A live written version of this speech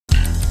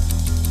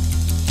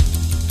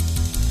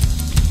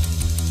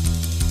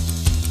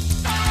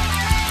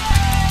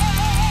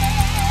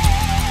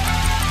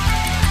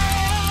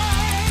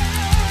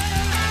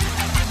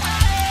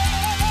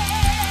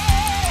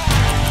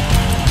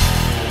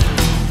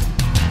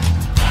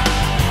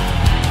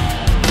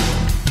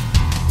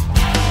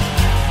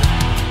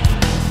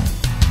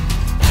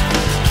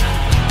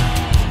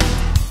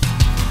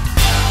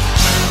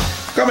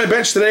my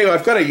bench today,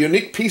 I've got a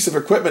unique piece of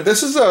equipment.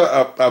 This is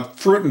a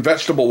fruit and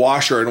vegetable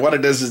washer, and what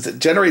it does is it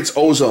generates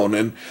ozone,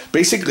 and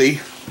basically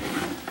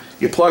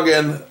you plug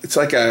in, it's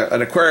like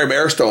an aquarium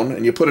air stone,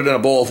 and you put it in a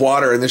bowl of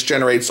water, and this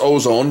generates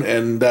ozone,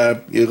 and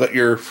you let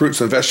your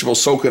fruits and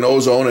vegetables soak in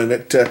ozone, and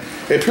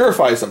it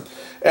purifies them.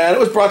 And it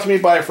was brought to me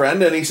by a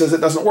friend, and he says it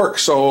doesn't work.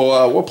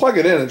 So we'll plug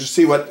it in and just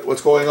see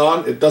what's going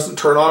on. It doesn't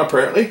turn on,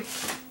 apparently.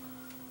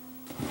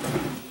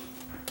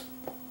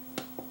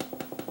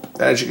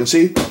 As you can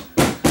see,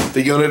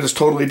 the unit is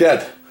totally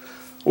dead.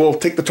 We'll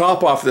take the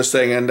top off this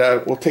thing, and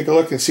we'll take a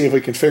look and see if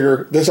we can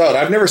figure this out.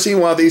 I've never seen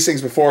one of these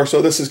things before,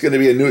 so this is going to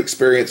be a new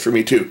experience for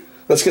me too.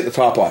 Let's get the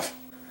top off.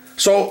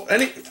 So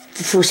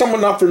for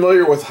someone not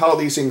familiar with how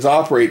these things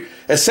operate,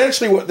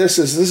 essentially what this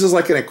is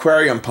like an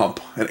aquarium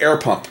pump, an air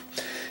pump.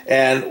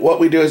 And what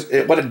we do is,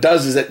 what it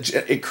does is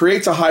it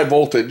creates a high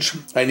voltage,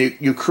 and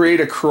you create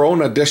a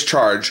corona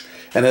discharge,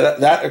 and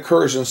that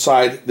occurs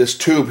inside this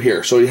tube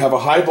here. So you have a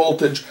high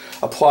voltage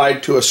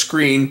applied to a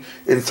screen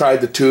inside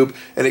the tube,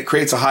 and it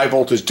creates a high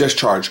voltage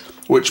discharge,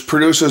 which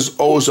produces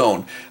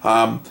ozone.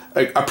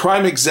 A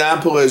prime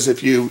example is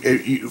if you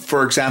use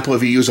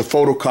a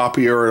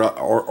photocopier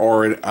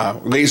or a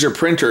laser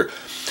printer.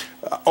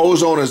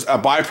 Ozone is a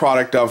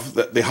byproduct of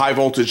the high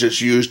voltage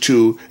that's used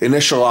to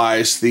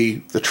initialize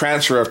the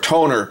transfer of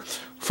toner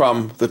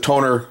from the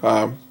toner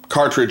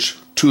cartridge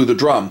to the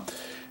drum.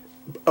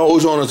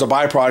 Ozone is a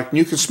byproduct, and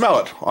you can smell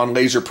it on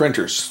laser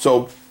printers.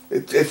 So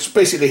it's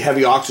basically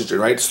heavy oxygen,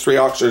 right? It's three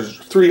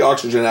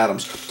oxygen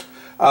atoms.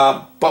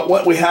 But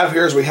what we have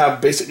here is we have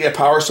basically a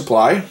power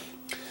supply,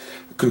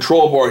 a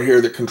control board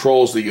here that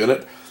controls the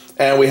unit,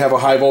 and we have a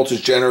high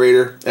voltage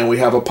generator, and we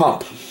have a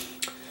pump.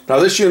 Now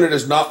this unit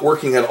is not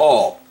working at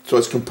all, so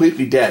it's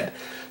completely dead.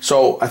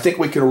 So I think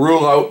we can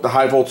rule out the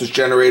high voltage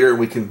generator, and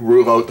we can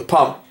rule out the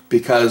pump,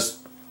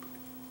 because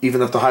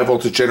even if the high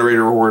voltage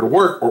generator were to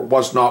work or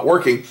was not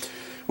working,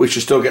 we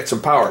should still get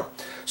some power.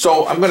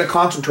 So I'm going to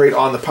concentrate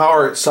on the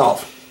power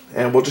itself,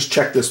 and we'll just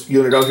check this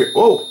unit out here.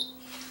 Oh,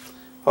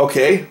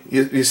 okay,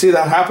 you see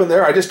that happen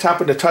there? I just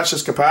happened to touch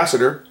this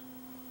capacitor.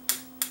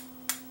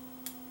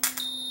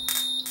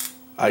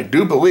 I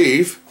do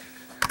believe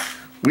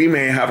we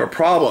may have a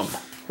problem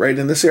right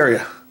in this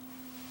area.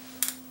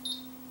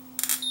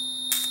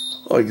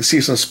 Oh, you can see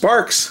some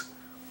sparks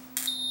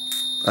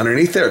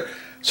underneath there.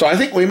 So I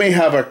think we may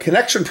have a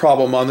connection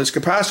problem on this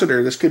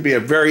capacitor. This could be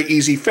a very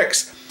easy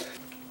fix.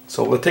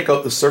 So we'll take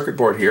out the circuit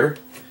board here.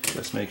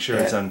 Let's make sure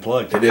it's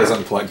unplugged. It is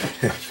unplugged.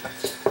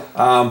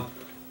 Now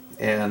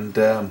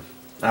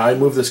I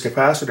move this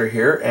capacitor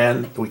here,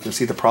 and we can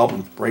see the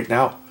problem right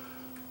now.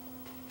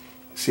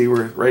 See,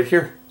 we're right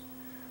here.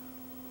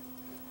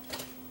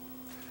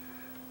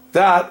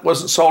 That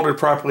wasn't soldered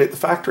properly at the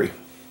factory.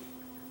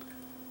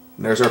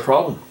 And there's our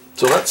problem.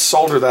 So let's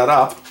solder that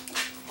up.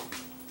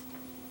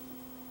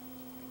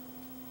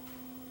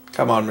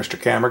 Come on, Mr.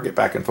 Camera, get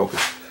back in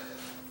focus.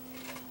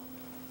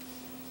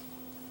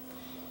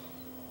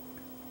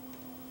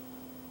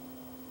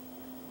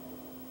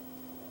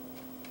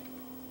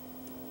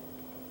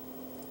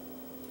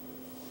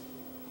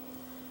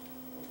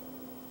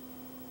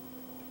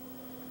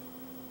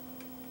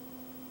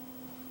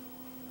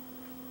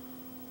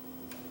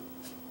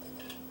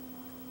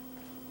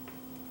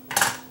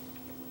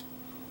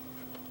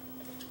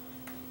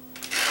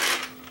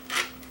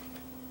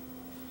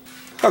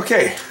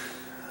 Okay,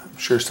 I'm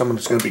sure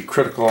someone's going to be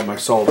critical on my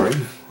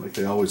soldering, like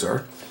they always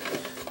are.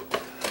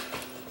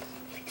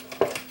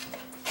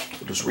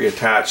 We'll just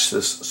reattach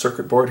this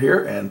circuit board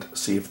here and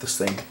see if this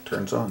thing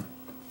turns on.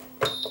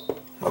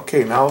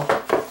 Okay, now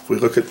if we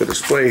look at the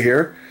display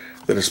here,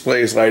 the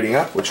display is lighting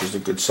up, which is a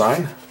good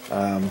sign.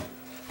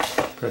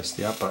 Press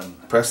the up button.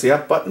 Press the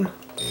up button.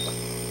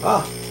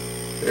 Ah,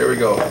 there we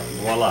go.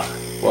 Voila.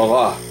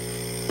 Voila.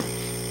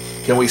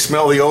 Can we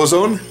smell the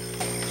ozone?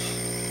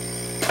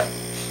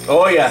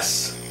 Oh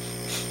yes,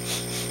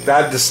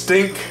 that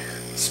distinct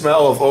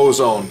smell of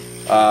ozone.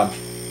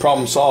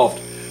 Problem solved.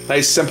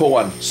 Nice simple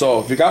one. So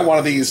if you got one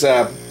of these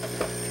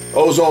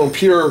ozone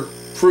pure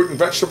fruit and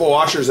vegetable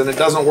washers and it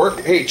doesn't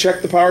work, hey,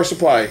 check the power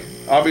supply.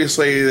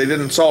 Obviously they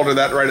didn't solder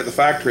that right at the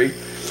factory,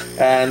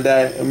 and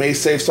it may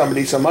save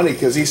somebody some money,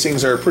 because these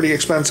things are pretty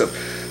expensive.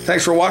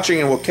 Thanks for watching,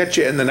 and we'll catch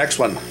you in the next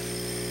one.